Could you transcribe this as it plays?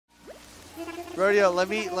Rodeo, let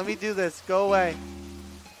me do this. Go away.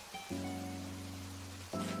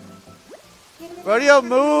 Rodeo,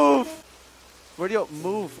 move! Rodeo,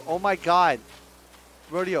 move. Oh my god.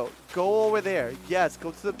 Rodeo, go over there. Yes, go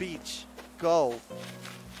to the beach. Go.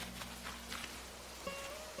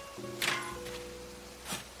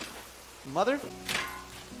 Mother?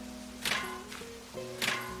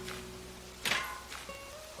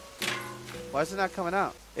 Why is it not coming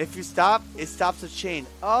out? If you stop, it stops the chain.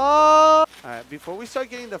 Oh! Alright, before we start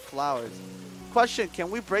getting the flowers. Question, can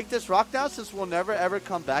we break this rock now since we'll never ever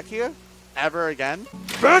come back here? Ever again?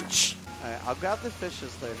 Bitch! Alright, I'll grab the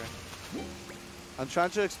fishes later. I'm trying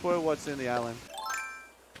to explore what's in the island.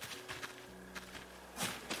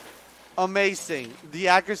 Amazing. The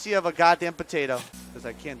accuracy of a goddamn potato. Because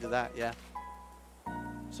I can't do that, yeah.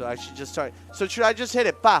 So I should just start. So should I just hit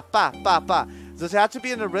it? Ba, ba, ba, ba. Does it have to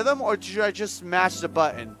be in the rhythm or should I just smash the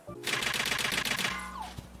button?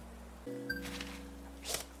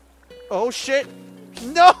 Oh shit.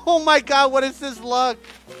 No, oh my god, what is this luck?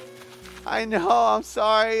 I know, I'm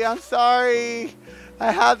sorry, I'm sorry.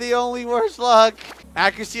 I have the only worst luck.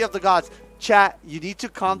 Accuracy of the gods. Chat, you need to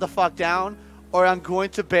calm the fuck down or I'm going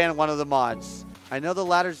to ban one of the mods. I know the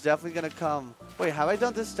ladder's definitely gonna come. Wait, have I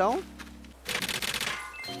done this stone?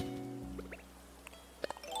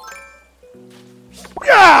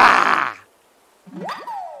 Yeah!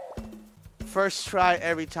 First try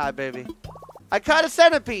every time, baby. I caught a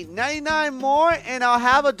centipede. 99 more and I'll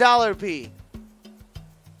have a $1p.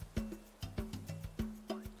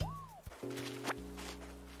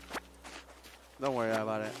 Don't worry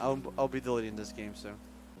about it. I'll be deleting this game soon.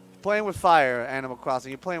 Playing with fire, Animal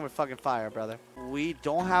Crossing. You're playing with fucking fire, brother. We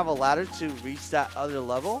don't have a ladder to reach that other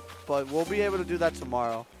level, but we'll be able to do that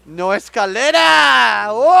tomorrow. No escalera!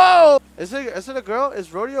 Whoa! Is it a girl?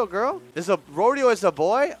 Is Rodeo a girl? Rodeo is a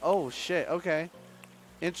boy? Oh shit, okay.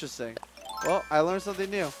 Interesting. Well, I learned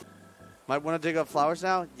something new. Might want to dig up flowers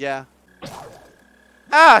now? Yeah.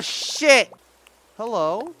 Ah, shit!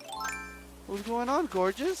 Hello? What's going on,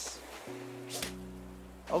 gorgeous?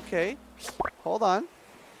 Okay. Hold on.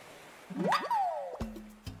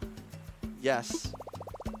 Yes.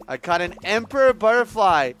 I caught an emperor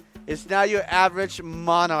butterfly. It's now your average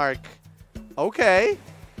monarch. Okay.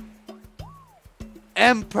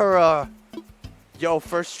 Emperor. Yo,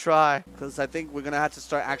 first try. Because I think we're going to have to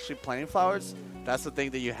start actually planting flowers. That's the thing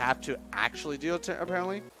that you have to actually do,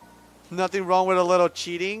 apparently. Nothing wrong with a little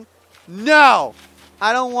cheating. No!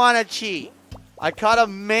 I don't want to cheat. I caught a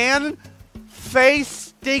man-face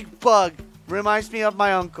stink bug. Reminds me of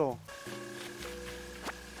my uncle.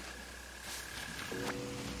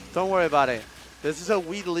 Don't worry about it. This is a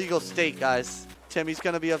weed legal state, guys. Timmy's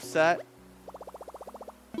going to be upset.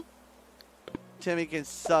 Timmy can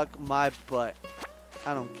suck my butt.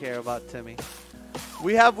 I don't care about Timmy.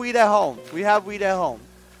 We have weed at home. We have weed at home.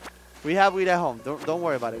 We have weed at home. Don't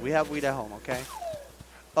worry about it. We have weed at home, okay?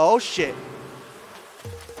 Oh, shit.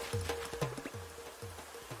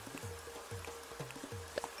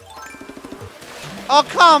 Oh,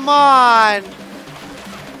 come on!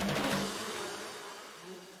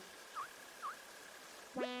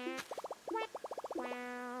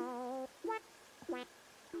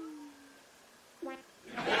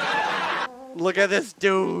 Look at this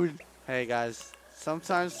dude. Hey, guys.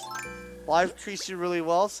 Sometimes life treats you really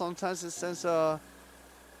well. Sometimes it sends a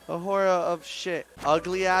horror of shit.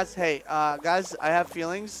 Ugly ass. Hey, guys, I have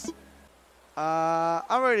feelings.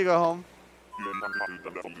 I'm ready to go home.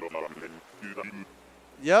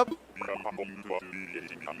 Yep.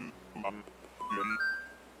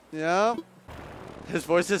 Yep. His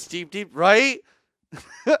voice is deep, deep, right?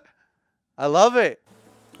 I love it.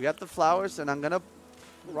 We got the flowers, and I'm gonna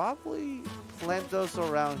probably plant those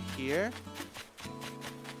around here,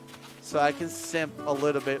 so I can simp a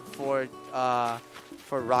little bit for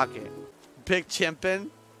Rocket. Big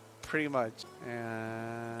chimpin', pretty much.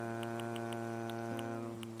 And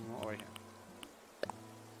over here.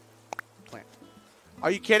 Plant.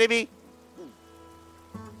 Are you kidding me?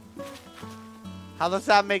 How does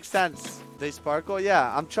that make sense? They sparkle?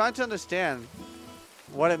 Yeah, I'm trying to understand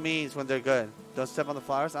what it means when they're good. Don't step on the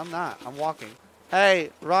flowers? I'm not. I'm walking.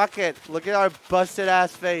 Hey, Rocket, look at our busted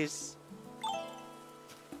ass face.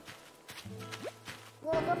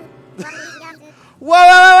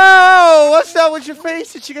 Whoa! What's up with your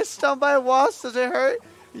face? Did you get stung by a wasp? Does it hurt?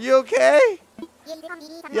 You okay?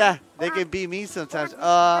 Yeah, they can be mean sometimes.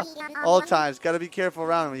 All times. Gotta be careful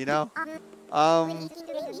around them, you know?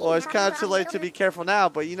 Well, it's kind of too late to be careful now,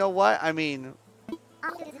 but you know what? I mean,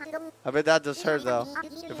 I bet that does hurt, though.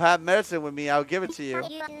 If I had medicine with me, I would give it to you.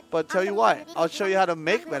 But tell you what, I'll show you how to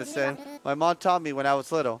make medicine. My mom taught me when I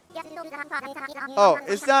was little. Oh,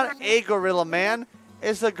 it's not a gorilla man.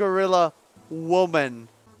 It's a gorilla woman.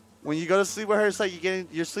 When you go to sleep with her, it's like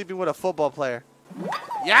you're sleeping with a football player.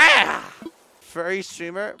 Yeah! Furry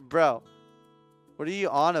streamer? Bro, what are you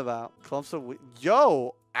on about? Clumps of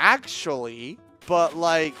yo, actually, but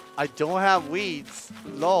like, I don't have weeds.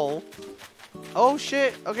 Lol. Oh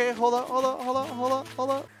shit. Okay, hold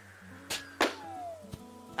up.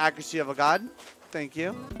 Accuracy of a god. Thank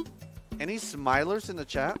you. Any smilers in the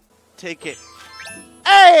chat? Take it.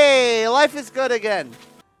 Hey! Life is good again.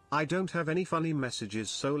 I don't have any funny messages,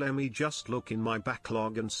 so let me just look in my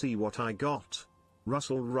backlog and see what I got.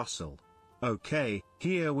 Russell. Okay,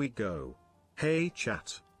 here we go. Hey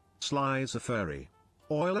chat. Sly's a furry.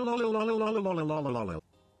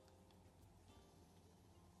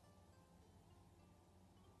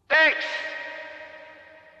 Thanks!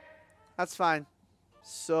 That's fine.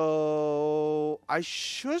 So I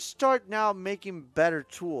should start now making better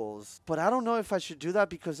tools, but I don't know if I should do that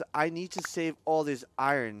because I need to save all this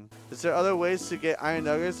iron. Is there other ways to get iron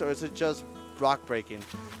nuggets, or is it just rock breaking?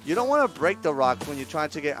 You don't want to break the rocks when you're trying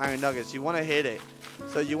to get iron nuggets. You want to hit it.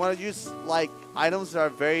 So you want to use like items that are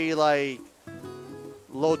very like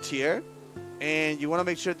low tier, and you want to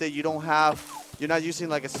make sure that you're not using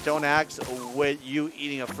like a stone axe with you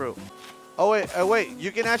eating a fruit. Oh wait,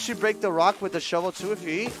 you can actually break the rock with the shovel too if you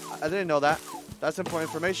eat? I didn't know that. That's important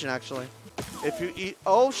information actually. If you eat,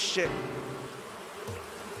 oh shit.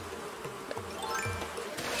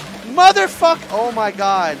 Motherfuck, oh my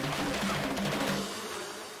god.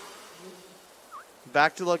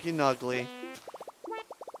 Back to looking ugly.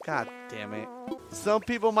 God damn it. Some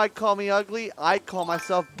people might call me ugly, I call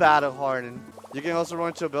myself battle hardened. You can also run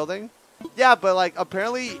into a building? Yeah, but like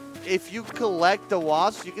apparently if you collect the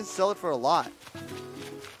wasps, you can sell it for a lot.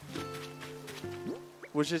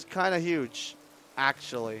 Which is kind of huge,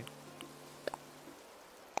 actually.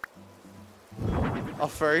 A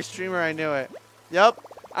furry streamer, I knew it. Yep.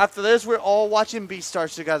 After this, we're all watching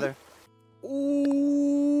Beastars together.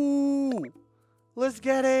 Ooh. Let's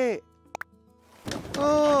get it.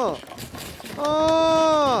 Oh.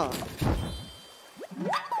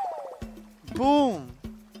 Boom.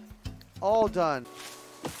 All done.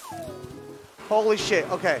 Holy shit.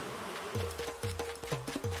 Okay.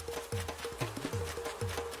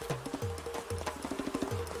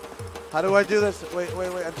 How do I do this? Wait.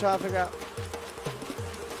 I'm trying to figure out.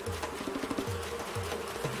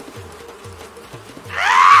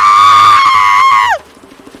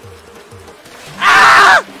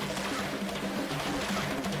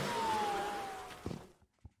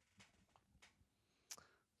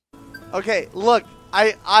 Okay, look.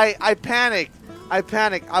 I panicked. I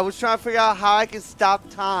was trying to figure out how I can stop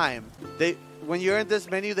time. When you're in this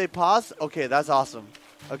menu, they pause. Okay, that's awesome.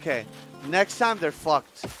 Okay, next time they're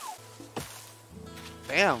fucked.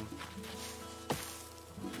 Damn.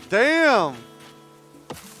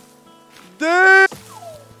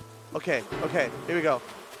 Okay, here we go.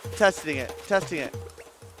 Testing it.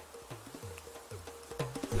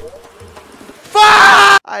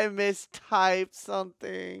 Fuck! I mistyped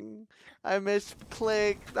something. I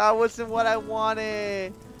misclicked. That wasn't what I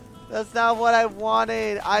wanted. That's not what I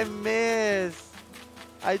wanted. I missed.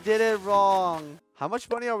 I did it wrong. How much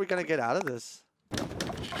money are we gonna get out of this?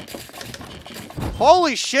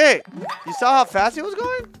 Holy shit! You saw how fast he was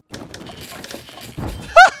going?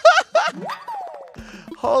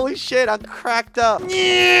 Holy shit, I'm cracked up.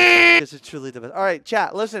 This is truly the best. Alright,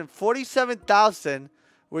 chat, listen. 47,000.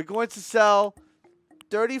 We're going to sell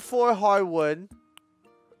 34 hardwood,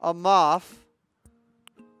 a moth,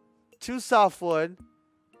 2 softwood,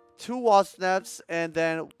 2 wasp nets, and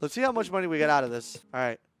then let's see how much money we get out of this.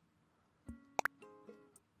 Alright.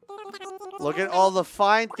 Look at all the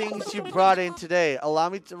fine things you brought in today. Allow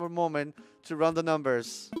me a moment to run the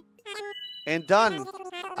numbers. And done.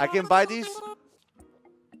 I can buy these.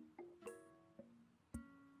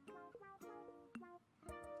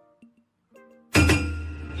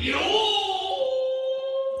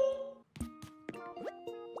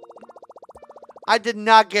 I did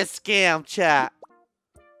not get scammed, chat.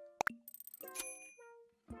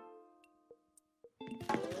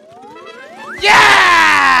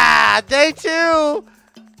 Yeah! Day 2!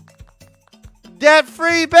 Debt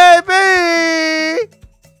free, baby!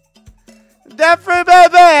 Debt free,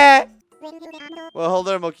 baby! Well, hold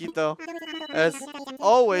there, Moquito. As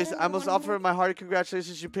always, I must offer my hearty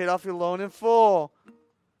congratulations. You paid off your loan in full.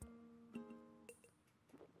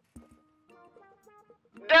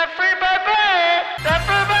 Debt free, baby! Debt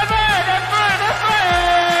free, baby! Debt free, debt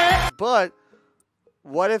free! But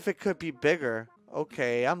what if it could be bigger?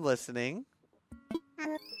 Okay, I'm listening.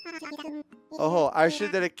 Oh, I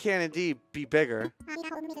should that it can indeed be bigger.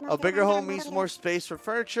 A bigger home means more space for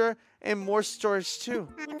furniture and more storage too.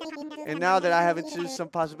 And now that I have introduced some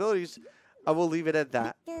possibilities, I will leave it at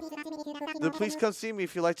that. Then please come see me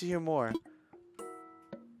if you'd like to hear more.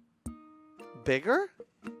 Bigger?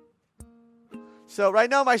 So right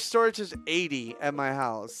now my storage is 80 at my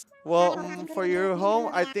house. Well, for your home,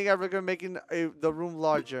 I think I recommend making the room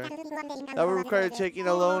larger. That will require taking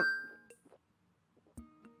a loan.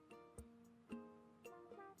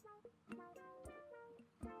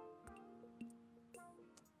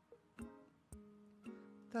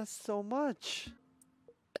 That's so much.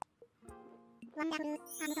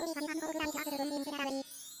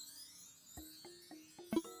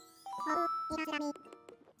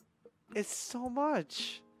 It's so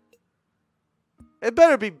much. It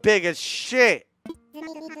better be big as shit.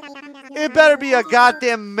 It better be a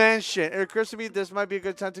goddamn mansion. It occurs to me this might be a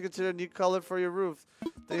good time to consider a new color for your roof.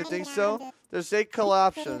 Do you think so? There's 8 color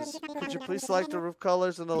options. Could you please select the roof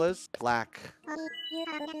colors on the list? Black.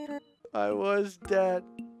 I was dead.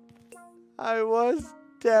 I was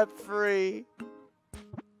debt free.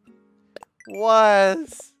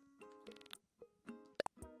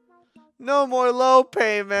 No more low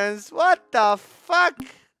payments. What the fuck?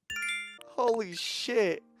 Holy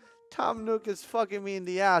shit. Tom Nook is fucking me in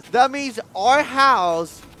the ass. That means our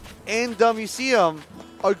house and the museum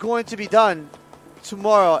are going to be done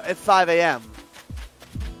tomorrow at 5 a.m.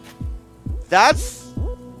 That's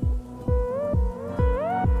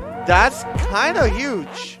kind of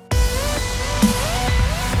huge.